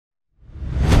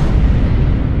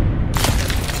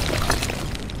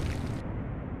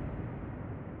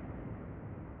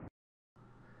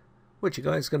What you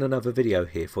guys, got another video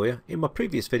here for you. In my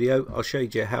previous video I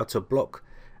showed you how to block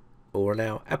or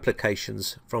allow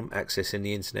applications from accessing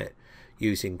the internet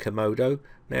using Komodo.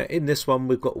 Now in this one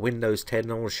we've got Windows 10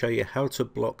 and I will show you how to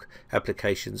block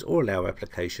applications or allow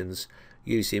applications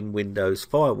using Windows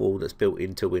Firewall that's built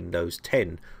into Windows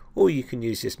 10, or you can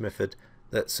use this method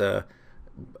that's a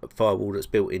firewall that's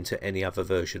built into any other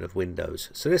version of Windows.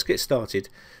 So let's get started.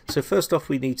 So first off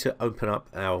we need to open up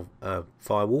our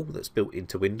firewall that's built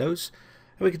into Windows,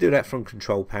 and we can do that from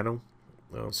Control Panel.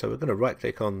 So we're going to right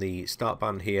click on the Start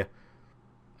button here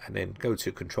and then go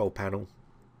to Control Panel.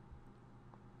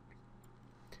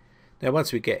 Now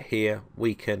once we get here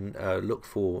we can look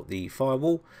for the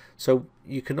firewall. So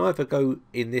you can either go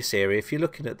in this area, if you're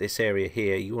looking at this area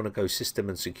here you want to go System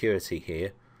and Security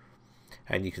here,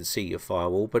 and you can see your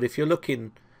firewall. But if you're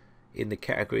looking in the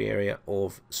category area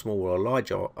of small or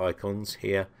large icons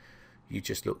here, you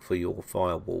just look for your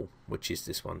firewall, which is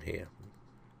this one here.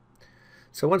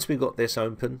 So once we've got this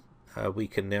open, we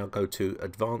can now go to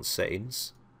Advanced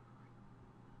Settings.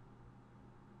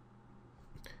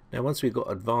 Now once we've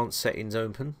got Advanced Settings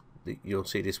open, you'll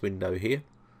see this window here,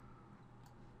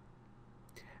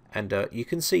 and you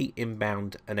can see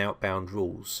inbound and outbound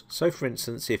rules. So for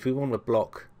instance, if we want to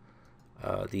block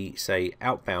the say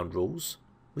outbound rules,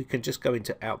 we can just go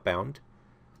into outbound,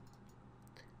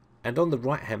 and on the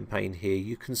right hand pane here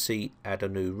you can see add a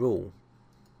new rule.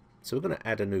 So we're going to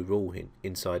add a new rule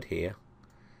inside here.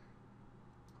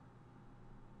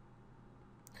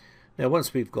 Now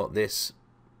once we've got this,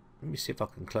 let me see if I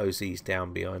can close these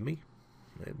down behind me.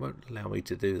 It won't allow me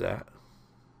to do that.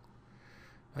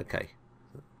 Okay,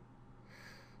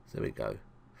 there we go.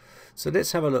 So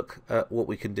let's have a look at what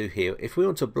we can do here. If we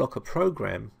want to block a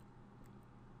program,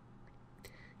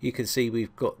 you can see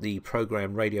we've got the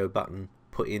program radio button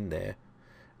put in there,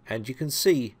 and you can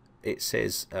see it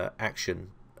says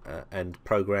action and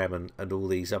program and all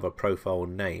these other profile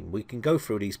and name. We can go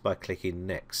through these by clicking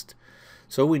next.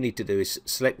 So all we need to do is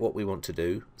select what we want to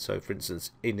do. So for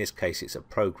instance in this case it's a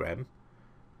program.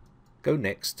 Go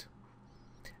next,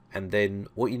 and then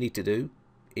what you need to do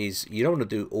is you don't want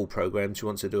to do all programs, you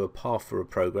want to do a path for a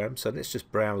program. So let's just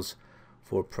browse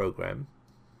for a program.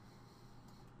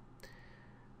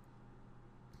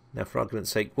 Now for argument's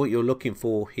sake, what you're looking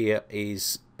for here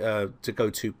is to go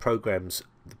to programs,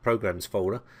 the programs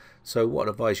folder. So what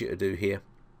I advise you to do here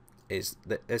is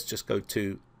that let's just go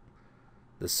to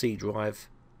the C drive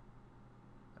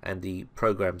and the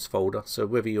programs folder. So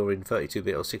whether you're in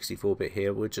 32-bit or 64-bit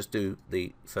here, we'll just do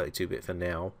the 32-bit for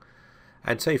now.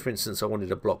 And say for instance I wanted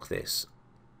to block this,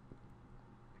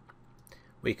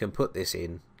 we can put this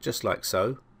in just like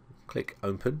so, click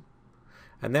open,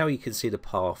 and now you can see the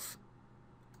path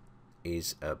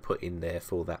is put in there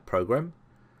for that program.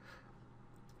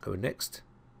 Go next.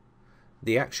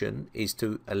 The action is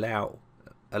to allow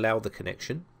the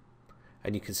connection,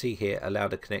 and you can see here allow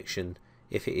the connection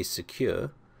if it is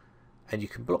secure, and you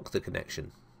can block the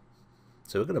connection.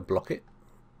 So we're going to block it.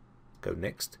 Go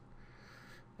next.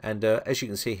 And as you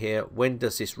can see here, when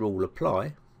does this rule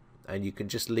apply? And you can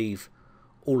just leave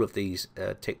all of these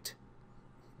ticked.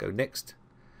 Go next.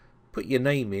 Put your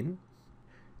name in.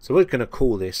 So we're going to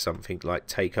call this something like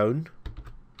take own.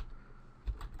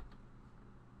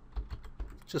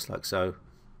 Just like so.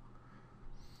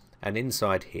 And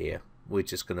inside here, we're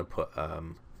just going to put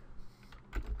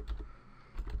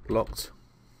blocked.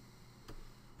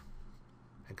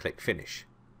 And click finish.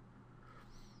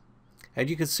 And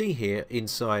you can see here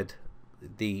inside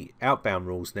the outbound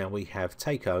rules now we have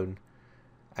take own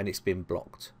and it's been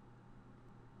blocked.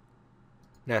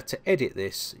 Now to edit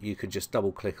this you can just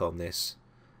double click on this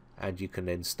and you can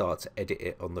then start to edit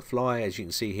it on the fly. As you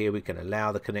can see here we can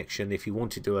allow the connection. If you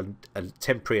wanted to a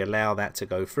temporary allow that to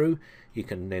go through, you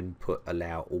can then put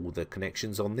allow all the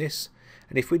connections on this,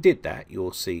 and if we did that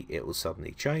you'll see it will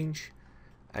suddenly change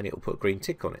and it will put a green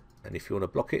tick on it, and if you want to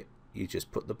block it you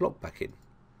just put the block back in.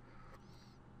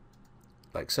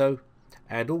 Like so.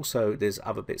 And also there's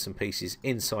other bits and pieces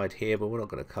inside here, but we're not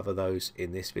going to cover those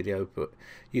in this video. But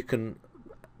you can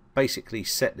basically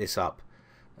set this up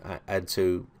and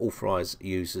to authorize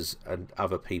users and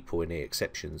other people any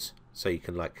exceptions. So you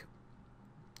can like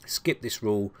skip this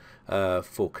rule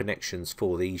for connections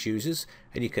for these users,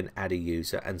 and you can add a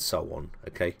user and so on.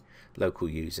 Okay, local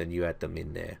user, and you add them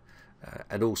in there.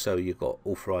 And also you've got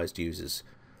authorized users.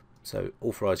 So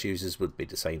authorized users would be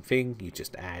the same thing, you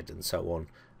just add and so on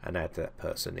and add that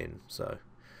person in. So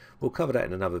we'll cover that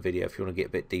in another video if you want to get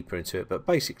a bit deeper into it, but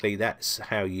basically that's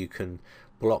how you can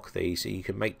block these. So you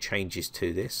can make changes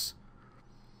to this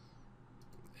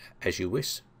as you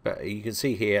wish, but you can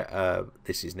see here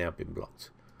this has now been blocked.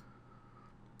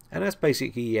 And that's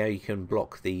basically how you can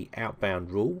block the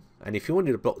outbound rule. And if you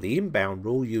wanted to block the inbound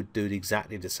rule, you'd do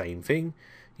exactly the same thing.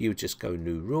 You would just go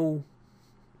new rule,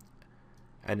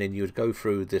 and then you would go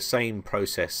through the same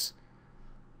process.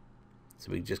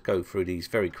 So we just go through these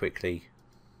very quickly,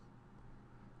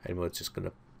 and we're just going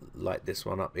to light this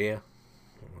one up here.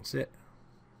 That's it.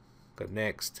 Go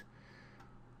next.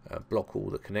 Block all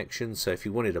the connections. So if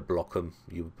you wanted to block them,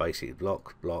 you would basically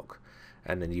block,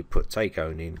 and then you put take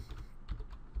own in,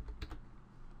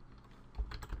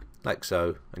 like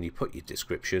so, and you put your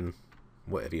description,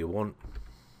 whatever you want,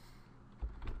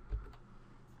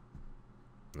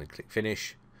 and then click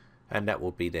finish, and that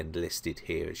will be then listed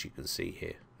here, as you can see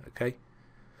here. Okay,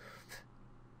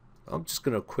 I'm just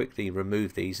going to quickly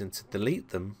remove these, and to delete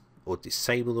them or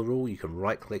disable the rule, you can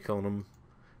right click on them,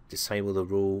 disable the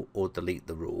rule or delete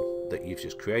the rule that you've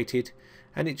just created,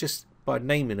 and it just, by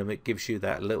naming them, it gives you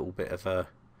that little bit of a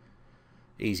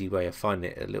easy way of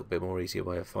finding it, a little bit more easier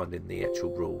way of finding the actual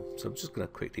rule. So I'm just going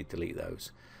to quickly delete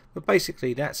those. But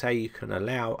basically that's how you can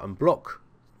allow and block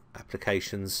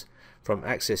applications from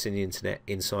accessing the internet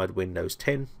inside Windows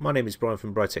 10. My name is Brian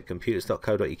from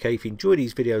briteccomputers.co.uk. If you enjoy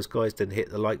these videos, guys, then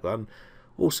hit the like button.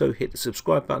 Also hit the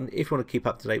subscribe button if you want to keep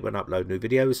up to date when I upload new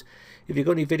videos. If you've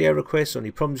got any video requests or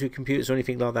any problems with computers or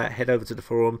anything like that, head over to the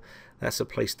forum. That's a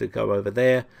place to go over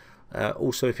there.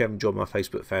 Also, if you haven't joined my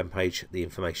Facebook fan page, the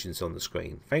information's on the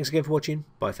screen. Thanks again for watching.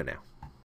 Bye for now.